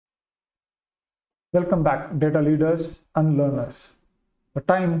Welcome back, data leaders and learners. The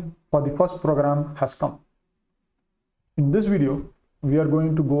time for the first program has come. In this video, we are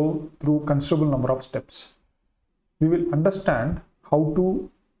going to go through considerable number of steps. We will understand how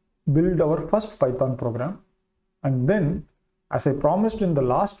to build our first Python program, and then, as I promised in the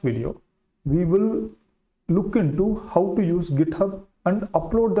last video, we will look into how to use GitHub and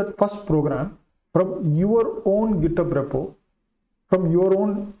upload that first program from your own GitHub repo, from your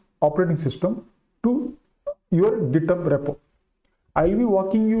own operating system to your GitHub repo. I'll be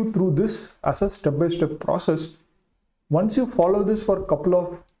walking you through this as a step-by-step process. Once you follow this for a couple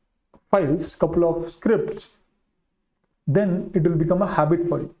of files, couple of scripts, then it will become a habit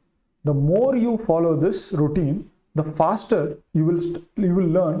for you. The more you follow this routine, the faster you will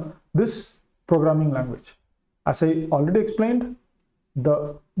learn this programming language. As I already explained,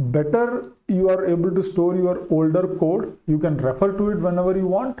 the better you are able to store your older code, you can refer to it whenever you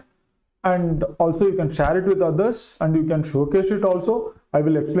want, and also you can share it with others and you can showcase it also. I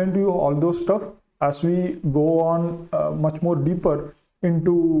will explain to you all those stuff as we go on much more deeper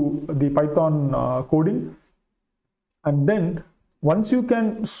into the Python coding. And then once you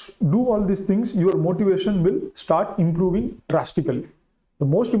can do all these things, your motivation will start improving drastically. The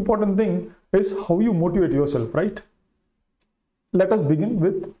most important thing is how you motivate yourself, right? Let us begin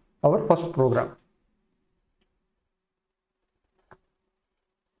with our first program.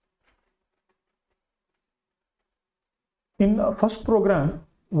 In a first program,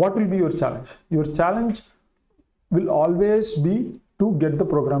 what will be your challenge? Your challenge will always be to get the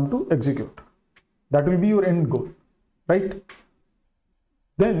program to execute. That will be your end goal, right?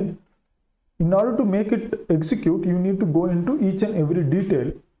 Then, in order to make it execute, you need to go into each and every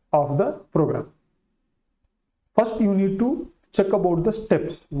detail of the program. First, you need to check about the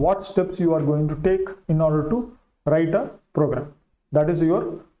steps. What steps you are going to take in order to write a program. That is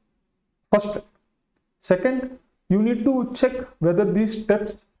your first step. Second, you need to check whether these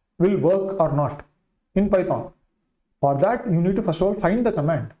steps will work or not in Python. For that, you need to first of all find the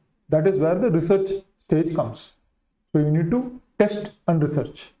command. That is where the research stage comes. So you need to test and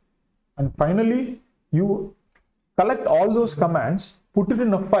research. And finally, you collect all those commands, put it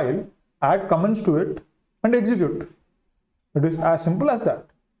in a file, add comments to it, and execute. It is as simple as that.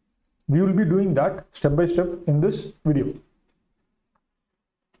 We will be doing that step by step in this video.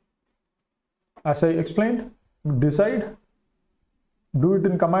 As I explained, decide, do it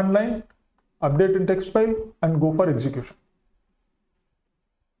in command line, update in text file, and go for execution.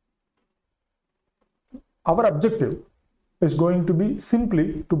 Our objective is going to be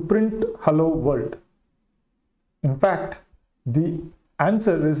simply to print hello world. In fact, the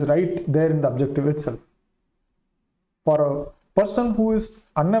answer is right there in the objective itself. For a person who is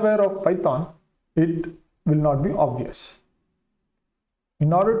unaware of Python, it will not be obvious.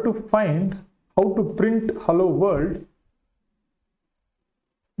 In order to find how to print hello world,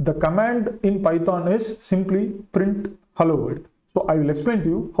 the command in Python is simply print hello world. So I will explain to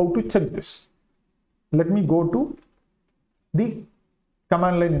you how to check this. Let me go to the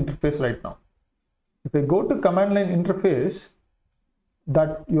command line interface right now. If I go to command line interface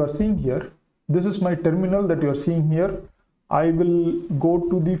that you are seeing here, this is my terminal that you are seeing here. I will go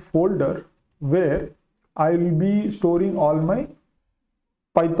to the folder where I will be storing all my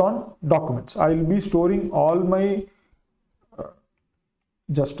Python documents. I will be storing all my,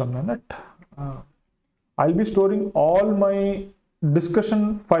 just a minute. I'll be storing all my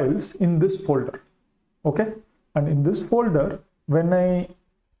discussion files in this folder. Okay. And in this folder, when I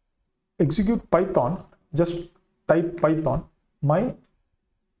execute Python, just type Python, my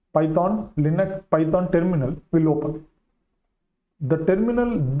Python terminal will open. The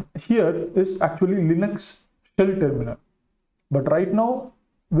terminal here is actually Linux shell terminal. But right now,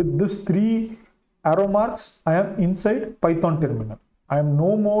 with this 3 arrow marks, I am inside Python terminal. I am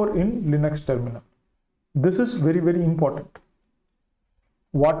no more in Linux terminal. This is very, very important.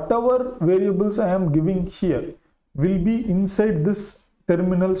 Whatever variables I am giving here will be inside this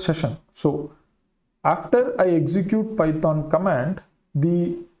terminal session. So after I execute Python command,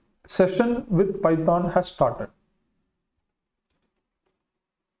 the session with Python has started.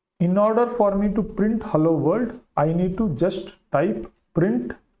 In order for me to print hello world, I need to just type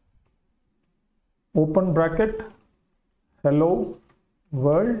print open bracket hello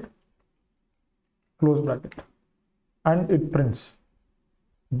world close bracket, and it prints.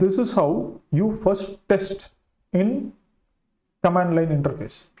 This is how you first test in command line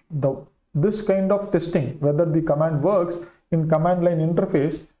interface. This kind of testing, whether the command works in command line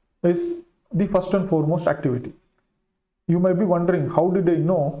interface, is the first and foremost activity. You might be wondering, how did I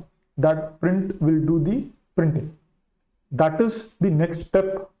know that print will do the printing? That is the next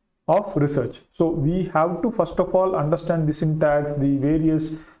step of research. So we have to first of all understand the syntax, the various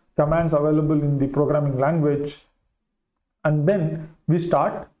commands available in the programming language, and then we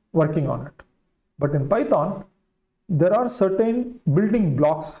start working on it. But in Python, there are certain building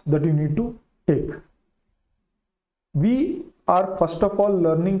blocks that you need to take. We are first of all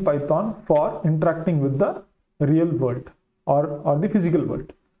learning Python for interacting with the real world or the physical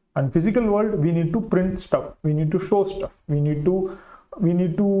world. And physical world, we need to print stuff, we need to show stuff, we need to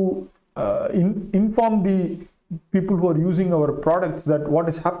inform the people who are using our products that what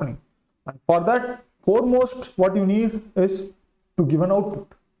is happening. And for that, foremost, what you need is to give an output.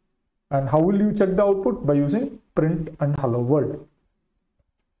 And how will you check the output? By using print and hello world.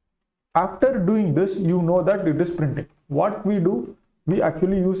 After doing this, you know that it is printing. What we do, we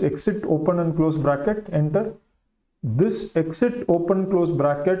actually use exit open and close bracket, enter. This exit open close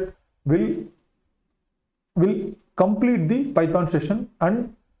bracket will complete the Python session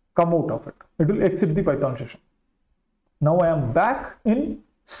and come out of it. It will exit the Python session. Now I am back in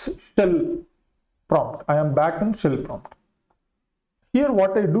shell prompt. I am back in shell prompt. Here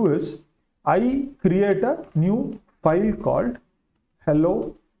what I do is I create a new file called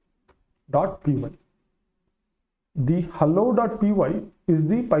hello.py. The hello.py is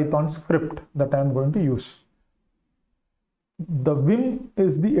the Python script that I am going to use. The Vim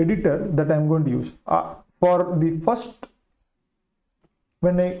is the editor that I am going to use. For the first,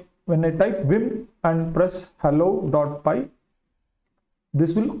 when I type Vim and press hello.py,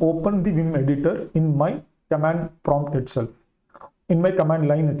 this will open the Vim editor in my command prompt itself, in my command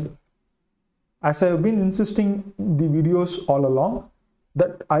line itself. As I have been insisting the videos all along,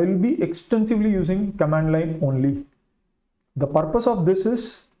 that I will be extensively using command line only. The purpose of this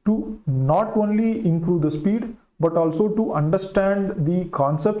is to not only improve the speed, but also to understand the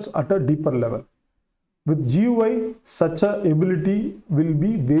concepts at a deeper level. With GUI, such a ability will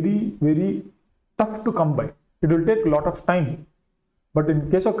be very, very tough to come by. It will take a lot of time. But in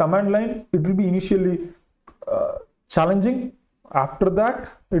case of command line, it will be initially challenging. After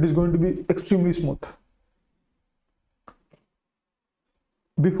that, it is going to be extremely smooth.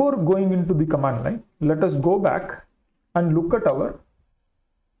 Before going into the command line, let us go back and look at our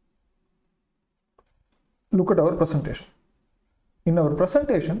presentation. In our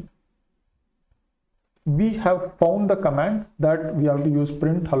presentation, we have found the command that we have to use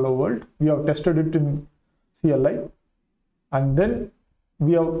print hello world. We have tested it in CLI, and then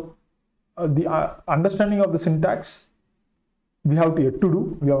we have the understanding of the syntax. We have yet to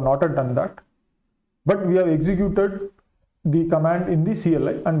do. We have not yet done that, but we have executed the command in the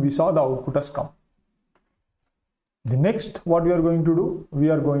CLI and we saw the output has come. The next, what we are going to do, we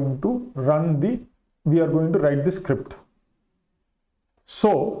are going to write the script.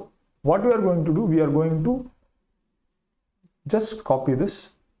 So what we are going to do, we are going to just copy this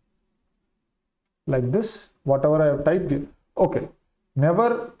like this, whatever I have typed here. Okay,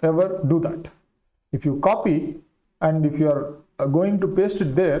 never ever do that. If you copy and if you are going to paste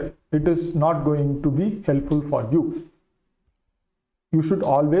it there, it is not going to be helpful for you. You should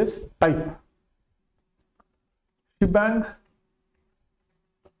always type shebang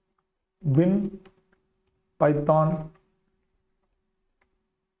bin Python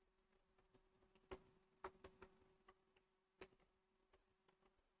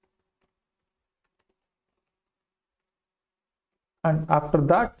and after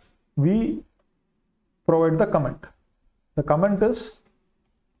that we provide the comment. The comment is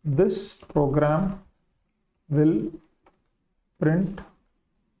this program will print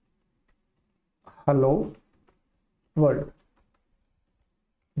hello world.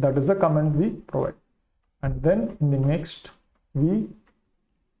 That is the comment we provide. And then in the next we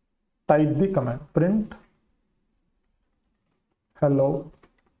type the command print hello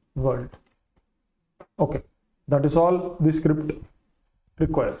world. Okay, that is all the script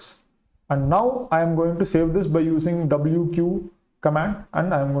requires. And now I am going to save this by using wq command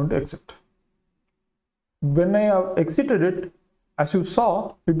and I am going to exit. When I have exited it, as you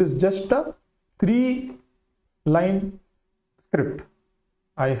saw, it is just a 3-line script.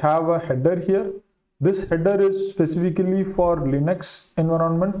 I have a header here. This header is specifically for Linux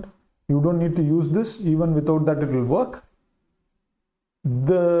environment. You don't need to use this. Even without that, it will work.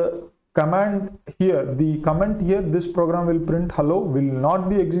 The command here, the comment here, this program will print hello, will not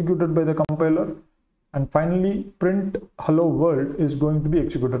be executed by the compiler. And finally, print hello world is going to be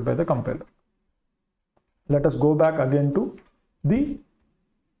executed by the compiler. Let us go back again to the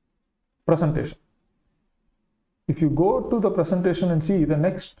presentation. If you go to the presentation and see, the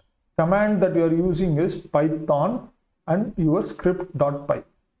next command that you are using is Python and your script.py.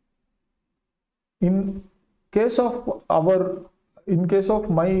 In case of our in case of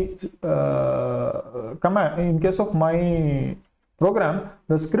my command, in case of my program,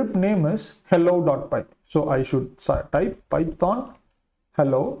 the script name is hello.py. So I should type Python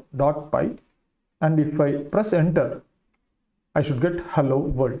hello.py, and if I press enter, I should get hello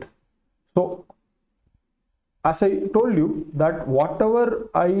world. So as I told you that whatever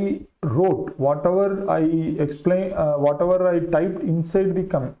I wrote, whatever I explained, whatever I typed inside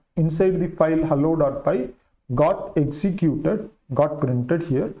the file hello.py got executed, got printed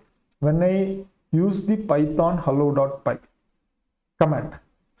here when I use the Python hello.py command.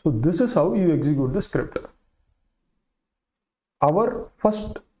 So this is how you execute the script. Our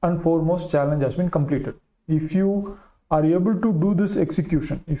first and foremost challenge has been completed. If you are able to do this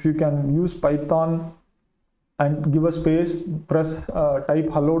execution, if you can use Python and give a space, press type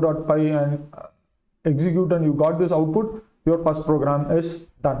hello.py and execute, and you got this output, your first program is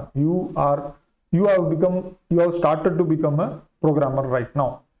done. You have started to become a programmer right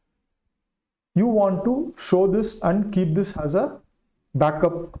now. You want to show this and keep this as a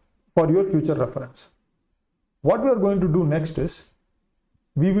backup for your future reference. What we are going to do next is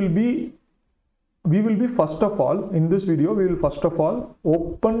we will be first of all, in this video, we will first of all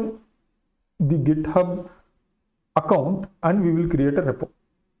open the GitHub account and we will create a repo.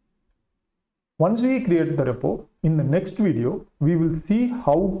 Once we create the repo, in the next video, we will see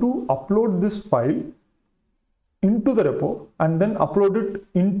how to upload this file into the repo and then upload it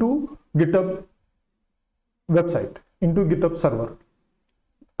into GitHub website, into GitHub server.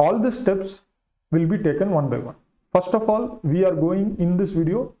 All the steps will be taken one by one. First of all, we are going in this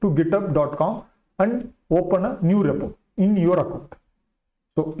video to github.com and open a new repo in your account.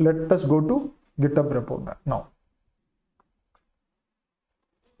 So let us go to GitHub repo now.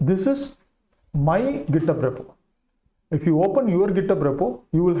 This is my GitHub repo. If you open your GitHub repo,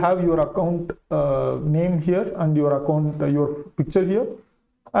 you will have your account name here and your account, your picture here,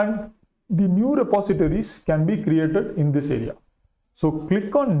 and the new repositories can be created in this area. So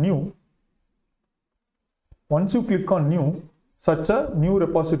click on new. Once you click on new, such a new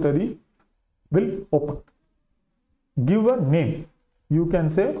repository will open. Give a name. You can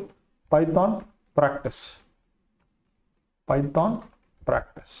say Python practice. Python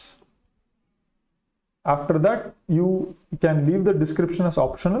practice. After that, you can leave the description as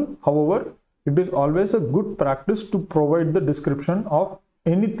optional. However, it is always a good practice to provide the description of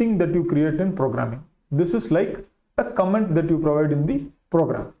anything that you create in programming. This is like a comment that you provide in the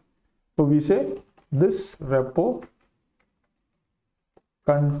program. So we say this repo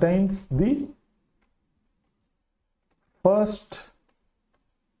contains the first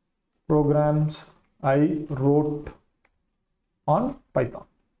programs I wrote on Python.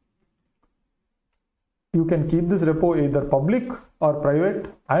 You can keep this repo either public or private.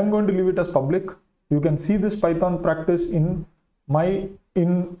 I am going to leave it as public. You can see this Python practice in my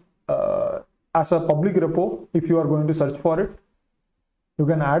as a public repo if you are going to search for it. You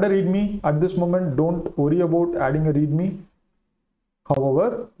can add a readme. At this moment, don't worry about adding a readme.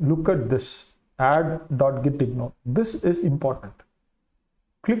 However, look at this, add.gitignore. This is important.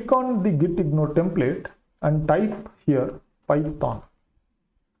 Click on the gitignore template and type here Python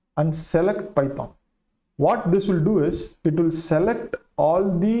and select Python. What this will do is it will select all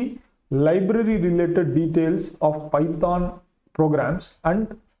the library related details of Python programs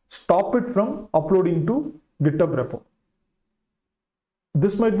and stop it from uploading to GitHub repo.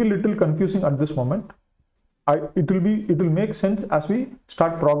 This might be a little confusing at this moment. It will make sense as we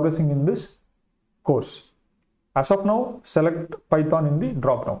start progressing in this course. As of now, select Python in the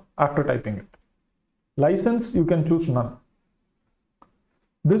drop down after typing it. License, you can choose none.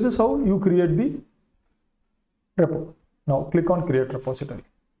 This is how you create the repo. Now click on create repository.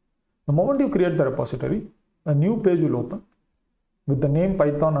 The moment you create the repository, a new page will open with the name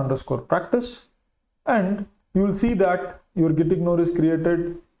Python_practice, and you will see that your gitignore is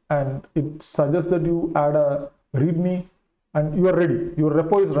created and it suggests that you add a readme and you are ready. Your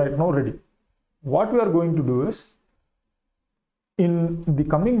repo is right now ready. What we are going to do is, in the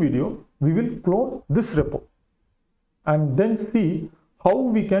coming video, we will clone this repo and then see how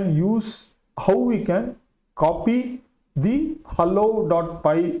we can copy the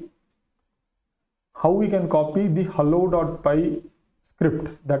hello.py, script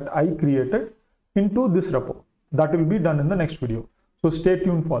that I created into this repo. That will be done in the next video. So stay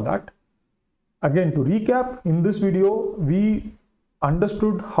tuned for that. Again, to recap, in this video, we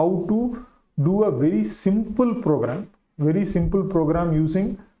understood how to do a very simple program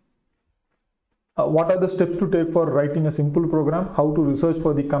using what are the steps to take for writing a simple program, how to research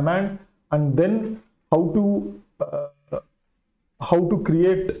for the command, and then how to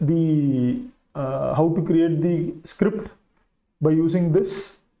create the script by using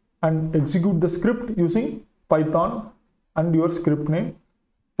this and execute the script using Python and your script name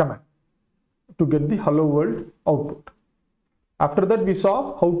command to get the hello world output. After that, we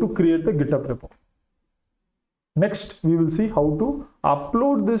saw how to create the GitHub repo. Next, we will see how to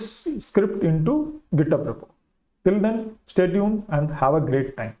upload this script into GitHub repo. Till then, stay tuned and have a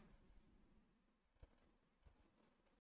great time.